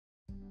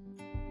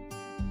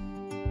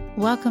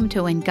Welcome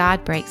to When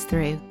God Breaks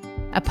Through,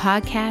 a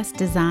podcast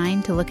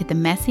designed to look at the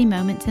messy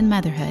moments in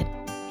motherhood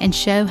and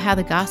show how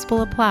the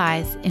gospel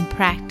applies in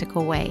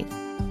practical ways,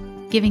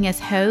 giving us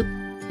hope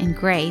and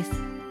grace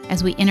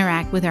as we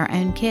interact with our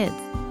own kids.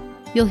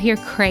 You'll hear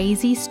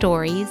crazy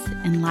stories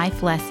and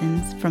life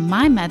lessons from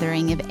my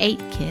mothering of 8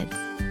 kids.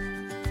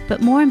 But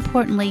more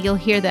importantly, you'll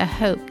hear the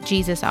hope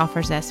Jesus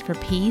offers us for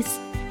peace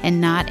and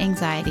not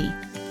anxiety,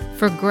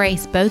 for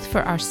grace both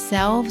for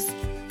ourselves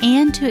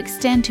and to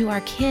extend to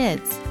our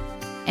kids,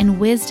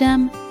 and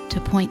wisdom to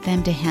point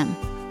them to Him.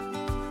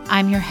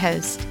 I'm your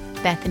host,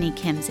 Bethany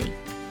Kimsey.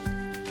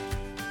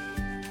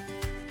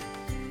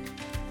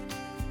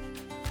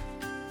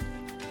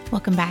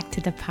 Welcome back to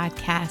the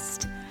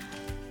podcast.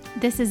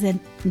 This is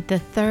the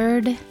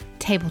third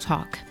table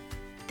talk.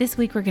 This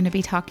week we're going to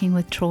be talking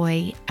with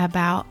Troy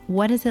about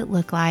what does it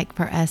look like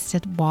for us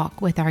to walk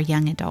with our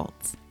young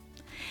adults.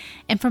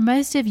 And for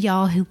most of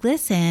y'all who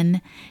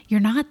listen, you're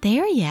not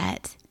there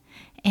yet.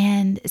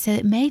 And so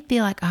it may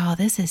feel like, oh,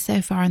 this is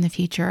so far in the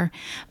future,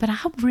 but I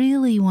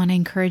really want to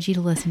encourage you to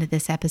listen to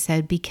this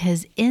episode,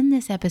 because in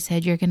this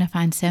episode, you're going to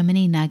find so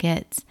many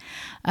nuggets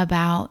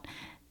about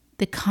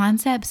the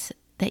concepts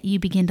that you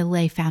begin to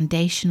lay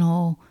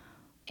foundational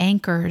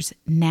anchors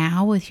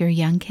now with your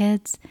young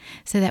kids,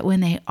 so that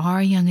when they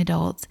are young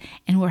adults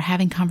and we're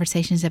having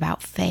conversations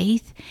about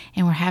faith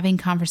and we're having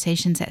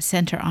conversations that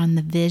center on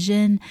the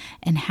vision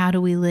and how do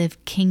we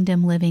live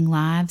kingdom living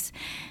lives,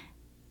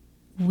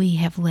 we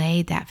have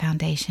laid that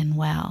foundation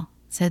well,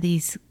 so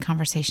these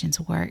conversations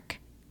work.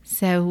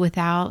 So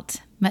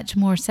without much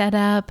more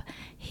setup,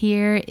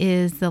 here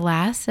is the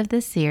last of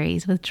this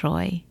series with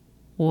Troy.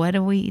 What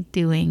are we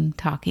doing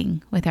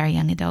talking with our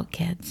young adult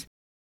kids?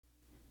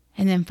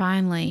 And then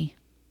finally,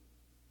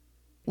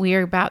 we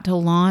are about to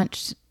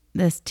launch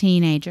this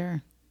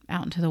teenager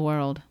out into the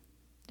world.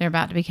 They're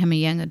about to become a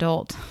young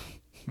adult.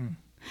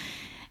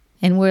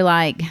 And we're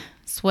like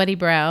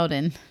sweaty-browed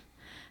and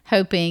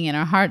hoping, and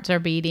our hearts are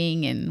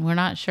beating, and we're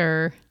not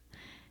sure.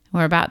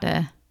 We're about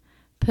to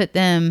put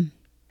them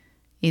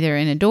either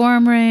in a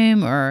dorm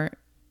room or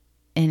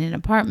in an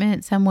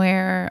apartment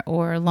somewhere,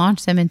 or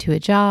launch them into a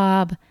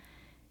job.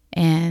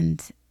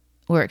 And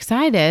we're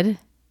excited.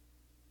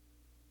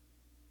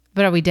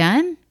 But are we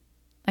done?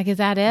 Like, is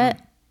that it?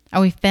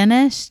 Are we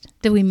finished?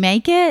 Did we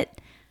make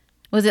it?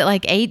 Was it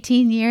like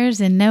 18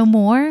 years and no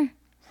more?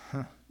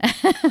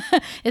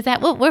 Is that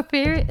what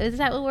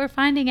we're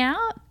finding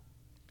out?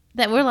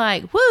 That we're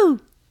like,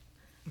 woo,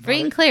 free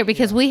and clear,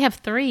 because we have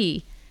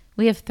three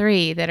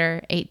that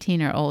are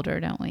 18 or older,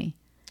 don't we?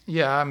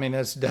 Yeah, I mean,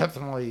 it's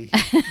definitely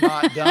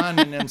not done.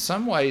 And in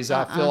some ways,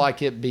 I feel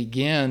like it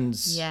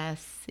begins, but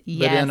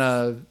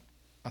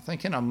I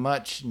think in a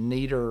much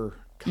neater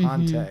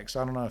context.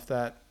 I don't know if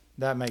that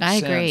makes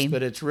sense, agree.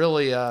 But it's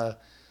really,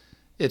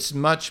 it's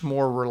much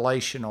more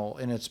relational,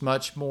 and it's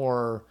much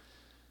more,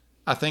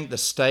 I think the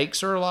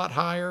stakes are a lot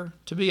higher,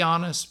 to be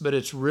honest, but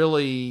it's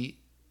really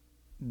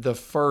the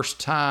first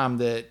time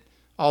that,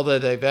 although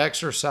they've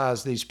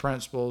exercised these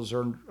principles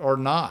or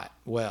not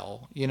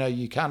well,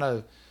 you kind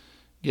of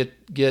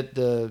get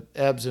the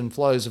ebbs and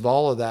flows of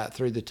all of that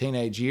through the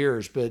teenage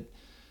years. But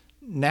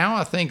now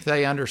I think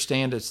they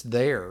understand it's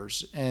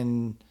theirs,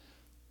 and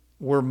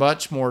we're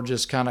much more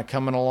just kind of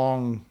coming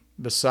along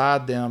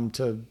beside them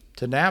to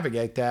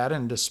navigate that,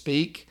 and to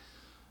speak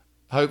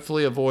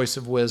hopefully a voice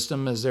of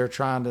wisdom as they're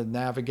trying to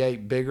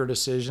navigate bigger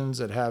decisions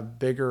that have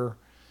bigger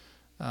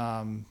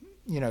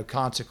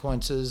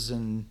consequences.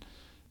 And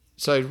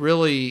so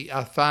really,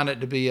 I find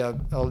it to be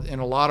in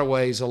a lot of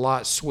ways, a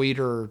lot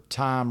sweeter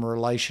time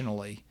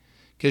relationally,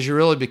 because you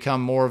really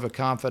become more of a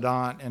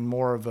confidant and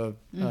more of a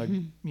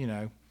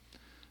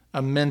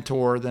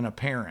mentor than a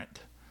parent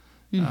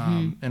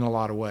in a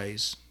lot of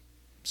ways.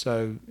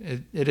 So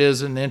it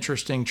is an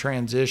interesting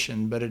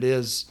transition, but it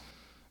is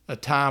a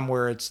time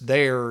where it's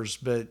theirs,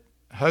 but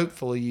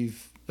hopefully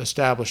you've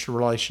established a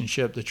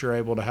relationship that you're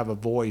able to have a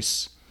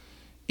voice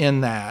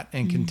in that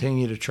and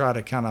continue to try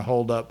to kind of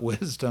hold up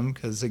wisdom,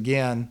 because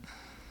again,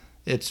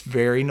 it's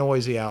very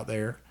noisy out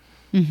there.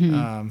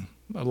 A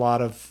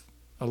lot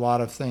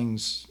of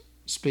things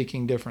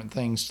speaking different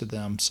things to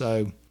them.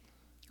 So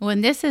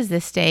when this is the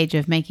stage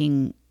of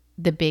making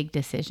the big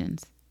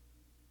decisions.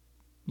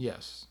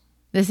 Yes.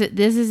 This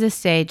is a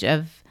stage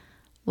of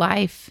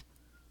life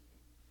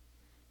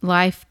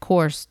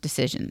course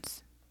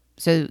decisions.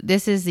 So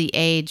this is the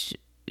age,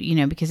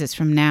 because it's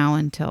from now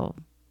until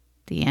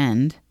the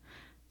end.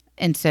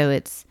 And so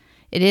it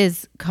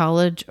is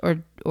college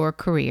or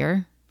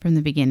career from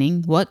the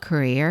beginning. What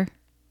career?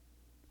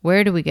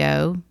 Where do we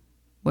go?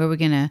 Where are we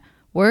going to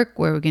work?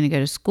 Where are we going to go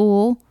to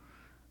school?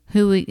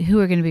 Who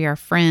are going to be our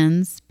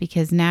friends?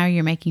 Because now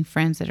you're making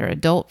friends that are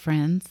adult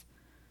friends.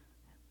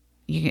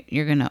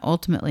 You're going to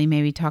ultimately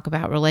maybe talk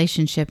about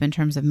relationship in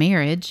terms of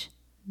marriage.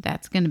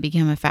 That's going to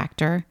become a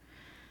factor.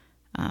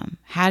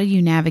 How do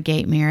you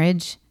navigate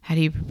marriage? How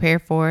do you prepare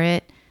for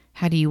it?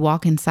 How do you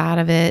walk inside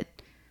of it?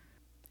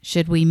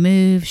 Should we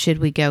move? Should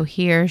we go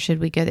here? Should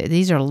we go there?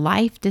 These are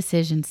life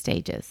decision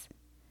stages.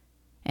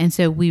 And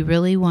so we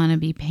really want to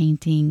be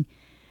painting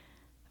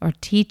or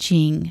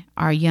teaching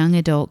our young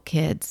adult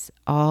kids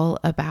all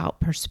about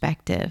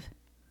perspective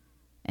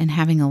and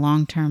having a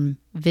long-term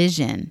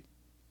vision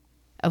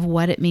of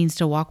what it means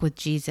to walk with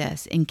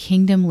Jesus in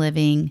kingdom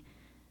living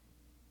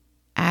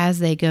as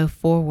they go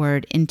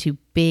forward into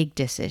big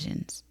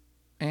decisions.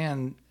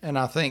 And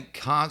I think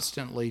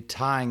constantly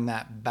tying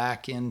that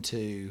back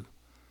into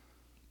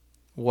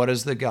what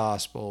is the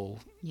gospel,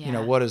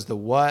 what is the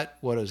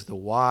what is the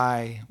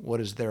why, what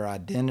is their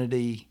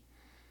identity,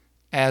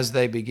 as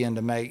they begin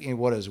to make,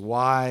 what is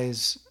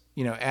wise,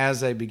 as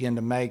they begin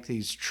to make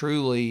these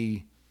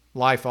truly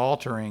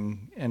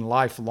life-altering and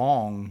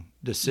lifelong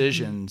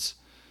decisions,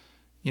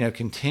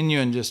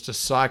 continuing just to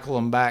cycle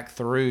them back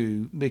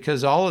through,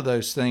 because all of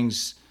those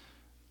things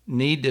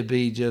need to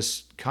be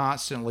just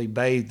constantly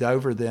bathed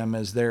over them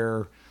as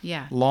they're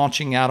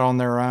launching out on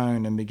their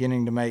own and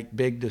beginning to make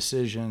big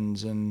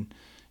decisions, and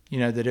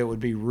that it would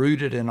be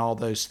rooted in all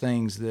those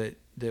things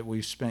that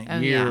we've spent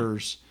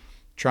years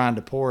trying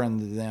to pour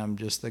into them,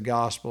 just the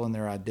gospel and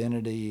their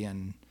identity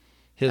and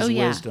his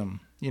wisdom,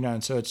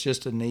 and so it's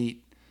just a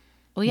neat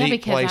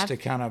place to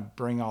kind of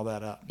bring all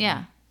that up.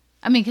 Yeah.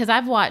 I mean, because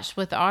I've watched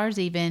with ours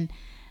even,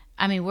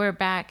 we're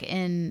back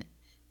in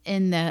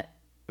the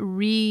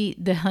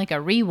like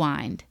a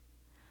rewind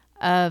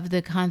of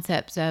the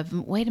concepts of,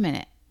 wait a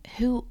minute,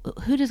 who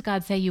does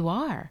God say you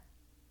are?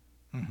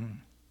 Mm-hmm.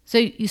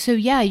 So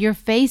you're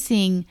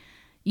facing,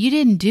 you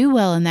didn't do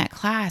well in that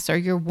class, or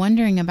you're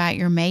wondering about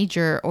your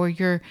major, or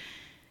you're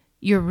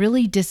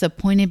really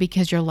disappointed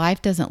because your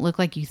life doesn't look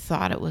like you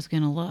thought it was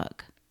going to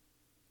look.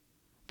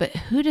 But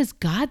who does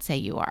God say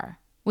you are?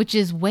 Which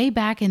is way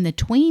back in the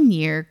tween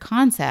year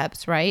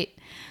concepts, right,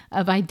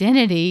 of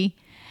identity.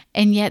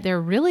 And yet they're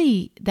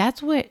really,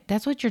 that's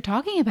what you're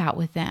talking about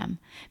with them.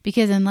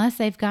 Because unless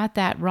they've got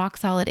that rock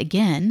solid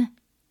again,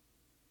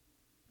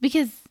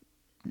 because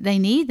they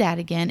need that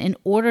again in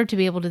order to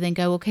be able to then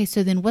go, okay,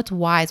 so then what's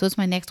wise? What's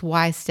my next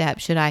wise step?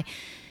 Should I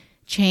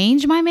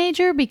change my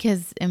major?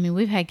 Because,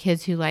 we've had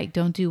kids who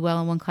don't do well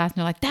in one class and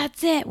they're like,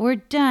 that's it, we're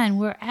done,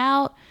 we're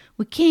out,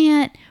 we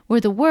can't, we're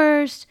the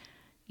worst.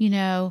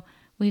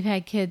 We've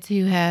had kids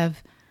who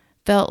have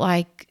felt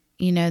like,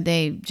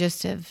 they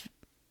just have,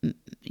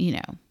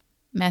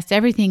 messed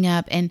everything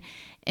up. And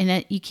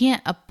you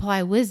can't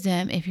apply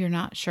wisdom if you're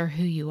not sure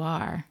who you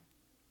are.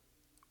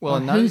 Well, or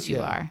whose you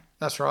are.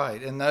 That's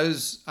right. And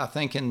I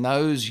think in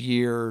those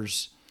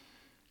years,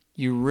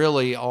 you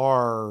really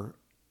are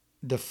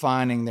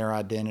defining their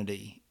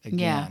identity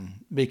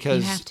again.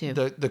 Because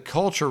the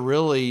culture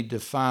really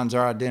defines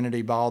our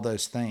identity by all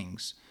those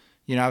things.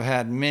 I've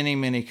had many,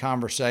 many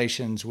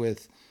conversations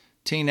with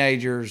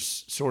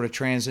teenagers sort of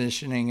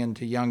transitioning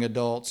into young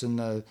adults, and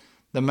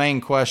the main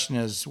question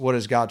is, what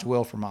is God's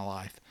will for my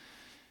life?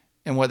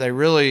 And what they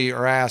really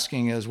are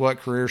asking is, what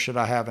career should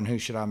I have and who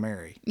should I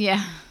marry?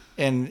 Yeah.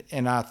 And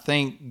I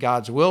think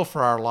God's will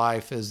for our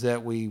life is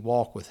that we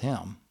walk with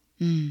him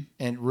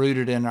and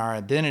rooted in our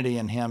identity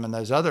in him. And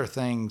those other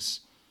things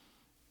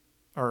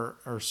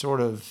are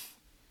sort of,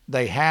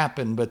 they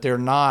happen, but they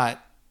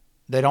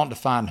don't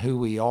define who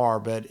we are.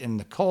 But in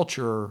the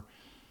culture,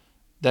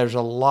 there's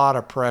a lot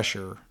of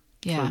pressure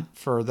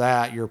for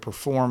that, your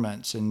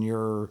performance and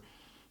your,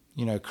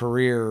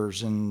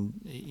 careers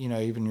and,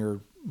 even your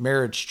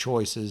marriage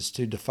choices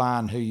to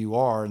define who you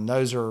are. And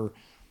those are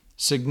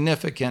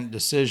significant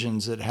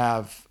decisions that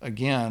have,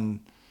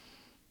 again,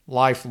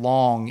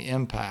 lifelong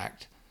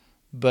impact.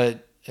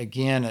 But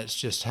again, it's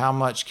just how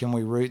much can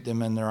we root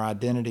them in their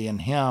identity in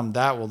him?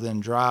 That will then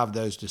drive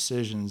those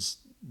decisions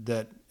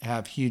that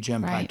have huge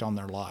impact on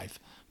their life,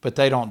 but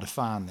they don't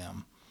define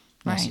them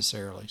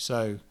necessarily.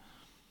 So,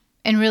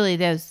 and really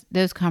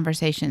those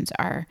conversations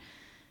are,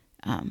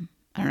 I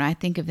don't know, I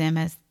think of them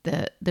as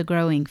the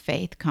growing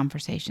faith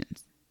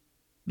conversations,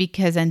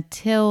 because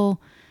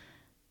until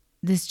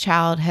this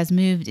child has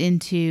moved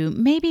into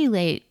maybe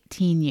late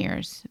teen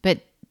years, but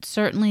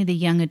certainly the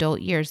young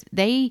adult years,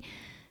 they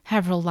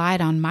have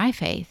relied on my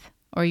faith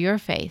or your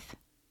faith.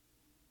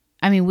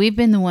 We've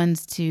been the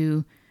ones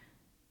to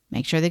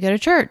make sure they go to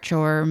church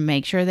or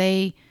make sure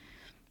they,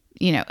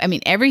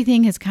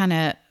 everything has kind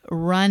of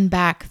run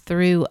back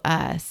through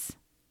us,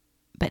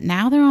 but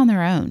now they're on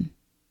their own.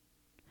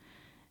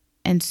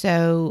 And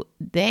so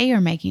they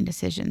are making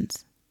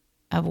decisions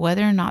of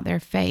whether or not their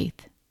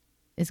faith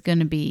is going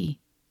to be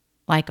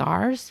like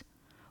ours,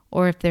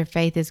 or if their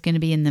faith is going to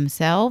be in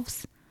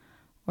themselves,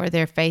 or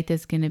their faith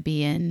is going to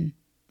be in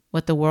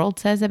what the world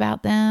says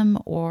about them,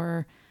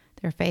 or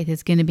their faith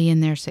is going to be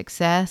in their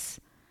success.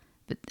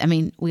 But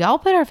we all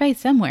put our faith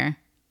somewhere.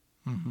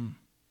 Mm-hmm.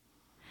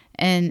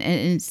 And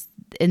it's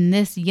in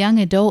this young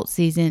adult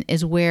season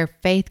is where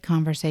faith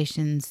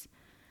conversations,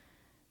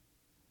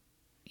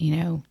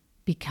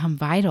 become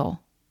vital.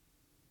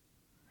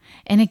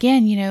 And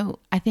again,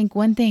 I think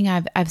one thing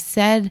I've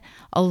said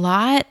a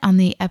lot on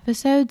the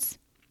episodes,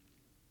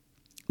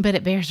 but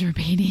it bears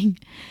repeating,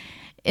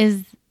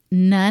 is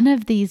none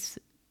of these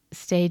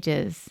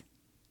stages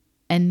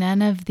and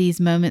none of these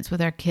moments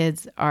with our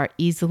kids are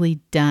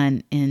easily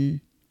done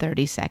in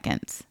 30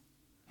 seconds.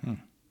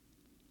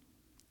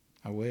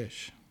 I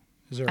wish.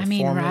 Is there a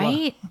formula?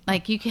 Right?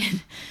 Like you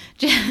can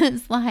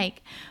just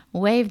like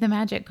wave the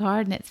magic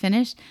card and it's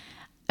finished.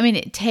 I mean,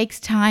 it takes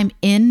time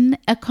in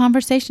a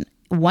conversation.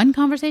 One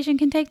conversation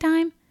can take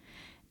time.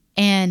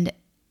 And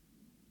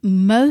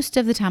most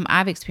of the time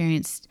I've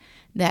experienced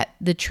that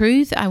the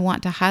truth I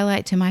want to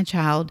highlight to my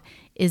child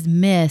is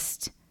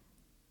missed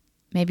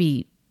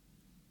maybe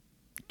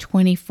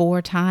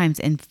 24 times.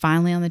 And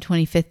finally on the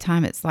 25th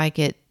time, it's like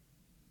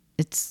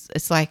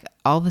it's like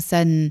all of a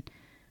sudden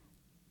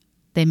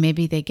they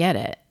get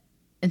it.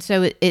 And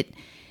so it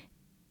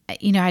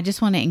I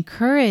just want to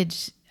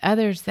encourage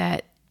others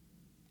that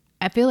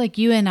I feel like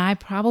you and I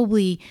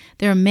probably,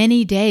 there are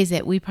many days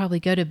that we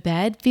probably go to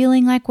bed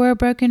feeling like we're a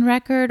broken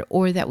record,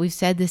 or that we've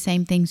said the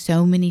same thing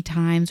so many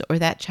times, or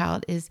that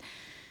child is,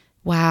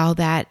 wow,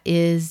 that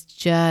is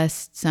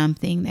just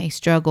something they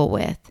struggle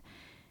with.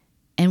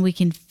 And we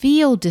can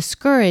feel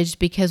discouraged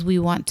because we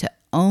want to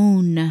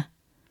own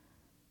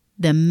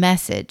the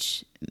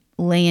message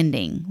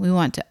landing. We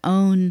want to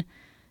own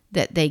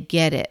that they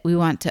get it. We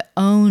want to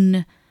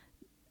own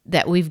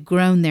that we've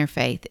grown their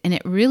faith. And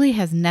it really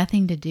has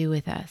nothing to do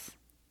with us.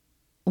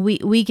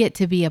 We get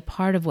to be a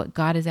part of what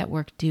God is at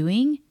work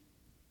doing.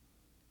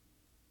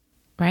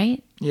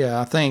 Right? Yeah,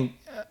 I think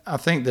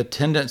the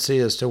tendency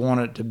is to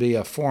want it to be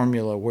a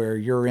formula where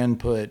your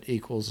input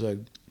equals a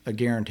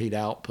guaranteed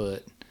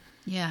output.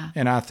 Yeah.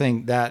 And I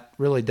think that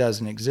really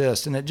doesn't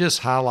exist. And it just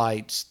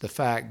highlights the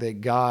fact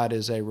that God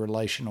is a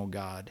relational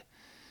God.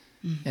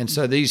 Mm-hmm. And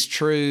so these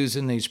truths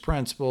and these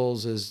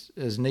principles,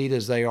 as neat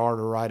as they are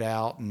to write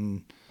out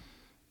and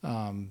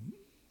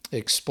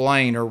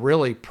explain, are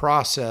really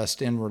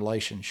processed in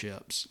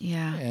relationships.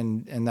 Yeah.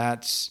 And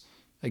that's,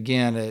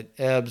 again, it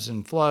ebbs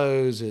and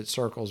flows, it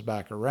circles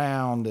back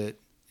around.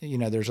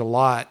 There's a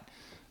lot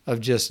of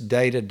just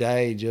day to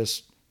day,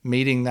 just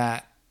meeting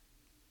that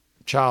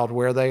child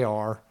where they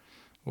are,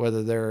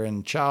 whether they're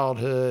in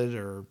childhood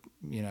or,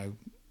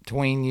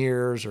 tween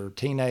years or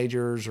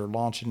teenagers or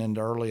launching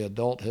into early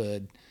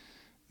adulthood,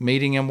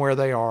 meeting them where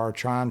they are,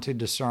 trying to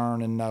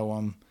discern and know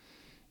them,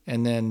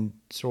 and then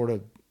sort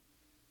of,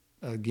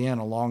 again,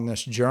 along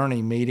this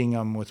journey, meeting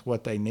them with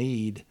what they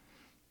need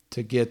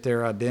to get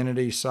their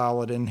identity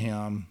solid in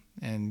Him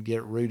and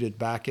get rooted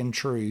back in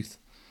truth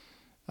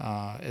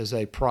as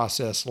they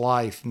process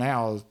life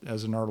now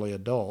as an early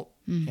adult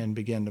and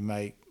begin to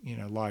make,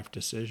 life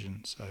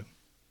decisions.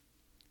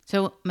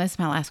 So that's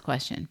my last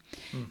question.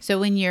 So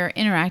when you're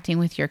interacting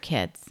with your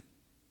kids,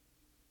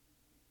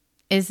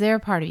 is there a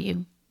part of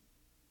you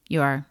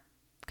are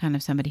kind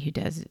of somebody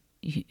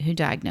who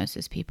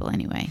diagnoses people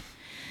anyway.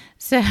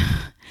 So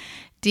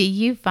do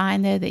you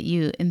find though that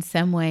you in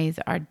some ways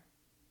are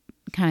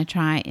kind of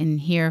try and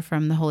hear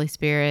from the Holy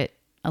Spirit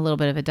a little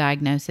bit of a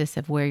diagnosis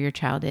of where your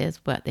child is,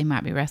 what they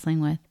might be wrestling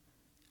with?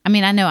 I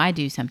mean, I know I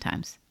do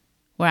sometimes,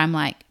 where I'm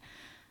like,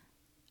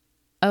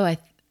 oh,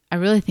 I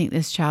really think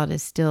this child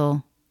is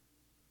still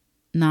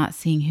not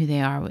seeing who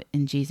they are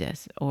in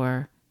Jesus,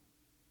 or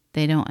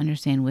they don't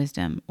understand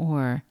wisdom,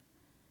 or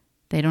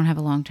they don't have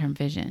a long-term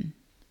vision.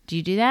 Do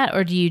you do that,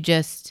 or do you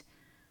just,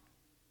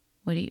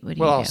 what do you do?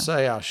 Well, I'll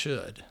say I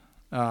should.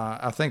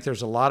 I think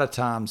there's a lot of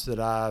times that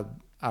I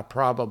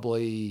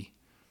probably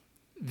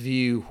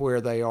view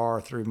where they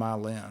are through my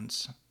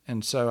lens.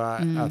 And so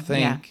I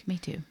think... Yeah, me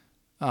too.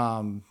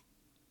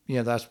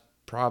 That's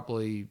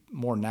probably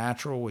more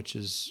natural, which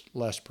is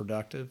less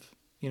productive.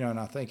 And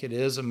I think it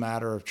is a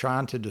matter of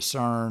trying to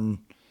discern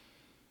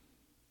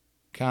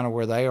kind of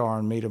where they are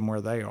and meet them where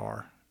they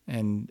are.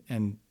 And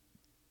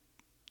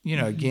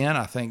again,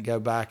 I think go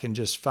back and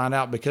just find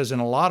out, because in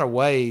a lot of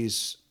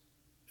ways,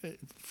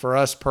 for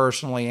us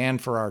personally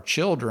and for our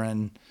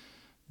children,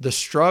 the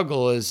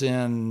struggle is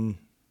in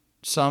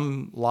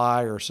some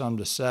lie or some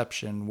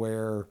deception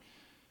where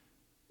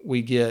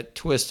we get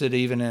twisted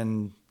even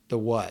in the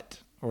what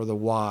or the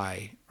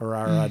why or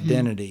our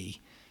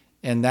identity.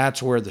 And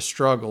that's where the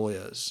struggle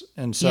is.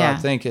 And so I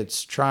think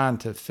it's trying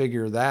to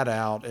figure that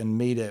out and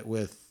meet it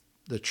with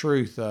the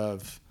truth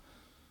of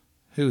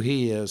who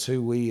He is,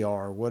 who we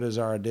are, what is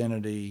our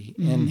identity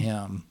in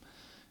Him.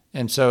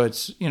 And so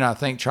it's, I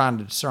think trying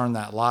to discern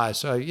that lie.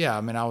 So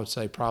I would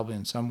say probably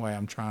in some way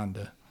I'm trying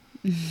to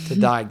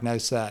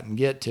diagnose that and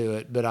get to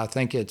it. But I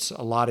think it's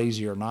a lot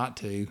easier not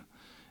to,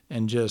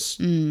 and just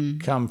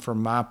come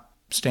from my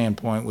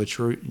standpoint, which,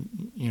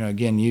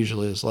 again,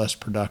 usually is less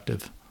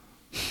productive.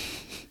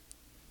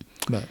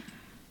 But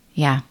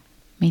yeah,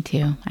 me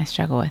too. I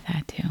struggle with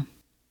that too.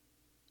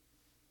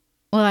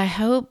 Well, I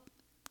hope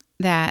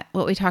that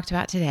what we talked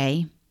about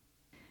today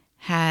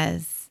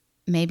has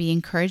maybe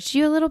encouraged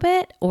you a little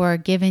bit, or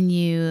given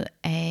you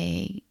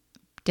a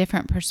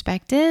different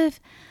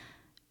perspective.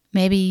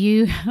 Maybe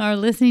you are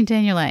listening to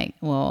and you're like,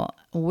 well,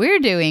 we're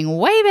doing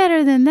way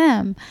better than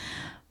them.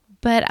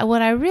 But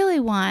what I really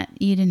want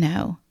you to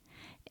know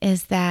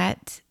is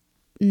that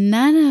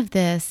none of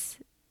this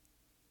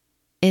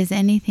is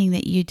anything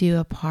that you do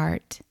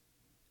apart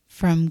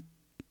from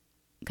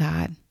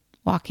God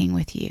walking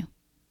with you.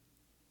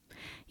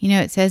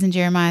 It says in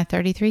Jeremiah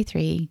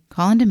 33:3,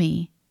 call unto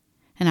me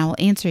and I will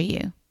answer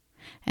you,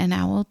 and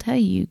I will tell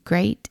you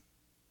great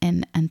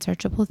and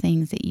unsearchable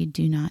things that you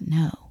do not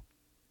know.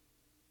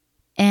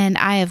 And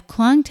I have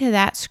clung to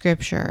that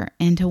scripture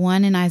and to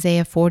one in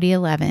Isaiah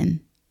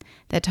 40:11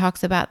 that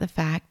talks about the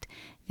fact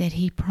that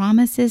he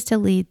promises to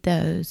lead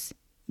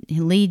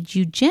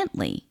you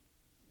gently,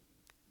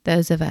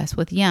 those of us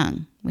with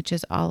young, which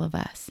is all of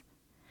us.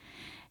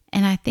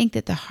 And I think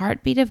that the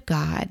heartbeat of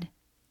God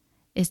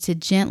is to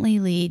gently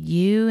lead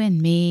you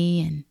and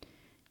me, and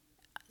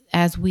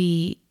as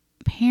we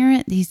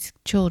parent these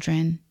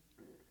children,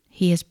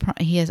 He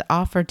has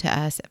offered to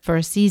us for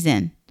a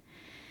season.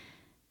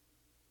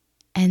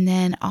 And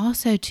then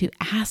also to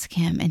ask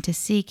Him and to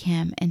seek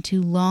Him and to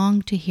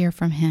long to hear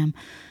from Him.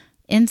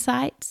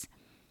 Insights,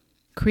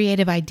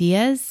 creative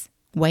ideas,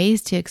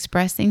 ways to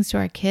express things to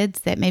our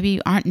kids that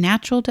maybe aren't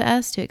natural to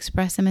us to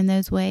express them in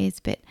those ways.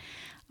 But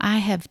I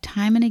have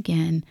time and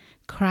again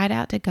cried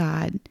out to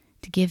God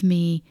to give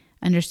me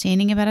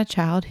understanding about a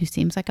child who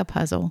seems like a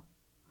puzzle,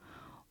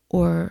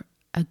 or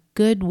a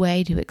good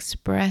way to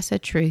express a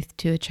truth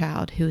to a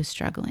child who is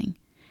struggling.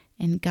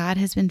 And God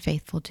has been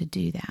faithful to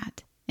do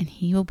that. And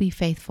He will be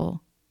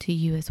faithful to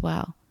you as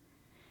well.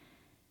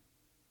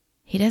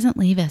 He doesn't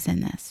leave us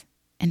in this.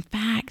 In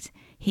fact,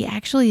 He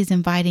actually is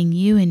inviting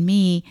you and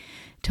me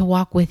to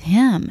walk with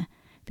Him,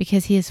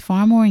 because He is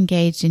far more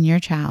engaged in your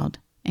child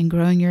and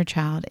growing your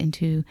child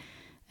into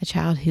a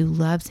child who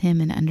loves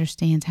Him and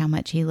understands how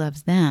much He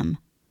loves them.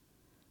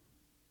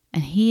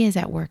 And He is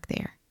at work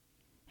there,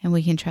 and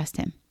we can trust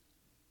Him.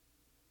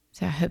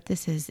 So I hope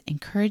this has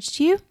encouraged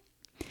you.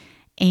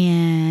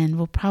 And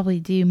we'll probably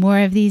do more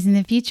of these in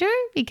the future,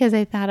 because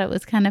I thought it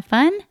was kind of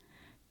fun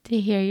to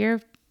hear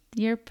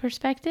your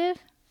perspective.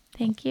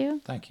 Thank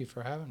you. Thank you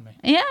for having me.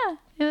 Yeah,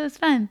 it was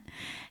fun.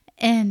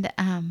 And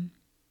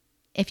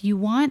if you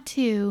want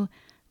to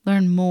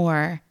learn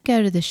more,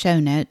 go to the show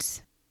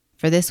notes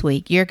for this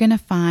week. You're going to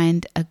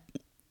find a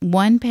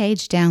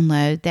one-page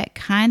download that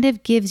kind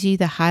of gives you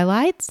the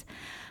highlights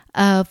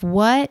of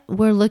what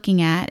we're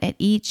looking at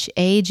each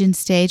age and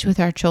stage with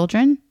our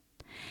children.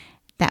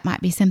 That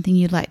might be something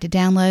you'd like to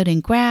download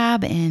and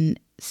grab and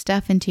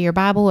stuff into your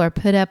Bible or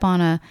put up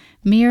on a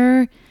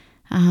mirror,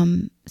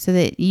 so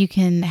that you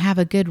can have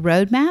a good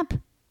roadmap.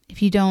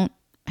 If you don't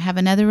have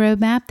another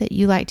roadmap that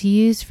you like to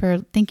use for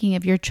thinking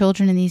of your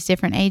children in these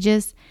different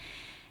ages.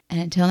 And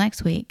until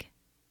next week,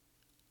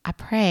 I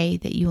pray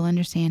that you will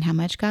understand how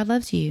much God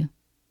loves you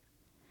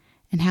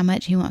and how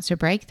much He wants to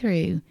break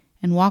through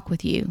and walk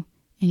with you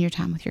in your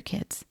time with your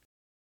kids.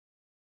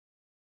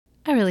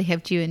 I really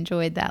hoped you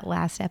enjoyed that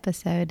last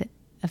episode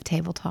of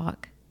Table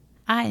Talk.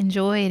 I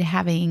enjoyed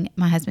having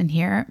my husband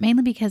here,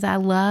 mainly because I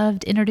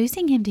loved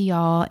introducing him to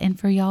y'all and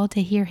for y'all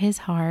to hear his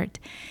heart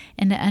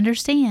and to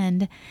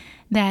understand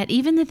that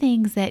even the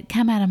things that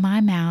come out of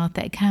my mouth,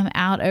 that come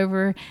out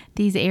over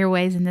these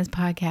airways in this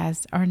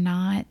podcast, are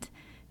not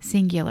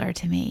singular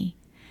to me.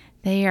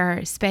 They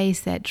are space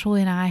that Troy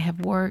and I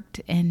have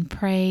worked and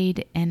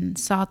prayed and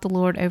sought the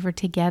Lord over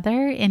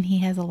together, and He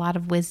has a lot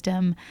of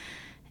wisdom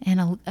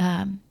and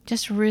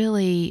just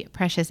really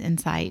precious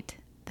insight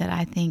that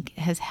I think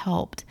has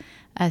helped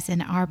us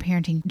in our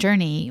parenting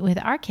journey with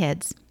our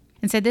kids.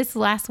 And so this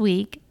last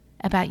week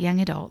about young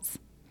adults,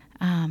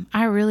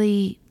 I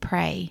really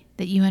pray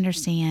that you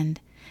understand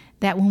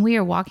that when we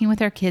are walking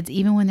with our kids,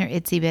 even when they're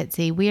itsy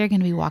bitsy, we are going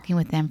to be walking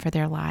with them for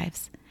their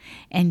lives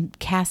and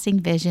casting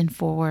vision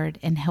forward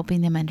and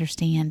helping them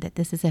understand that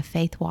this is a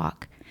faith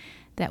walk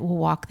that will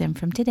walk them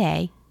from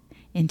today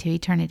into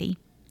eternity.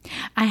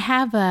 I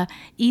have a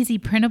easy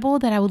printable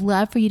that I would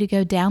love for you to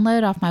go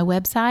download off my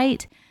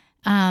website.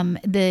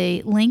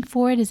 The link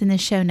for it is in the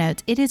show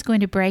notes. It is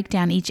going to break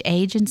down each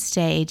age and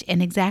stage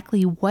and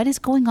exactly what is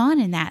going on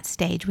in that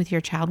stage with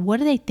your child.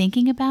 What are they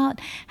thinking about?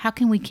 How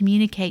can we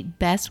communicate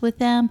best with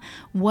them?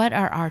 What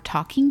are our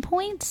talking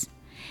points?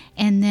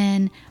 And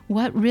then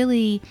what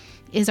really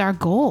is our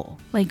goal?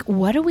 Like,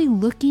 what are we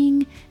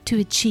looking to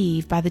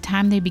achieve by the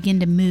time they begin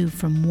to move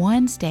from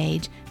one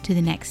stage to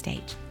the next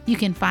stage? You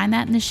can find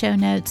that in the show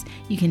notes.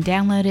 You can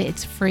download it.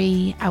 It's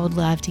free. I would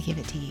love to give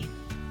it to you.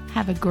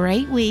 Have a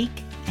great week,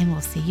 and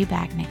we'll see you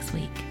back next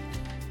week.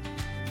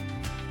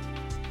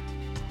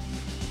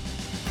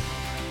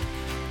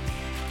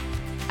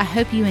 I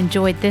hope you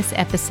enjoyed this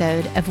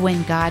episode of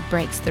When God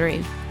Breaks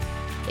Through.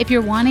 If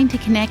you're wanting to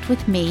connect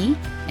with me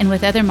and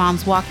with other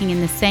moms walking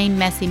in the same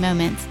messy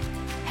moments,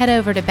 head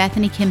over to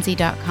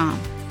BethanyKimsey.com.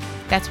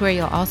 That's where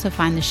you'll also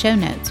find the show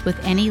notes with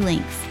any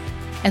links,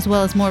 as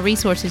well as more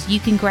resources you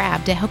can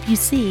grab to help you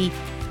see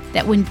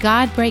that when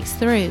God breaks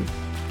through,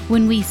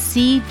 when we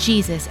see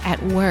Jesus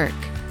at work,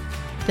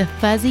 the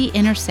fuzzy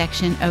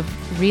intersection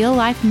of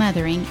real-life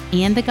mothering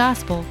and the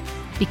gospel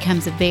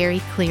becomes very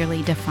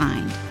clearly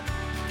defined.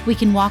 We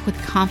can walk with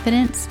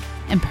confidence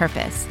and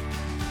purpose.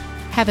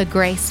 Have a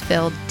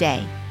grace-filled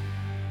day.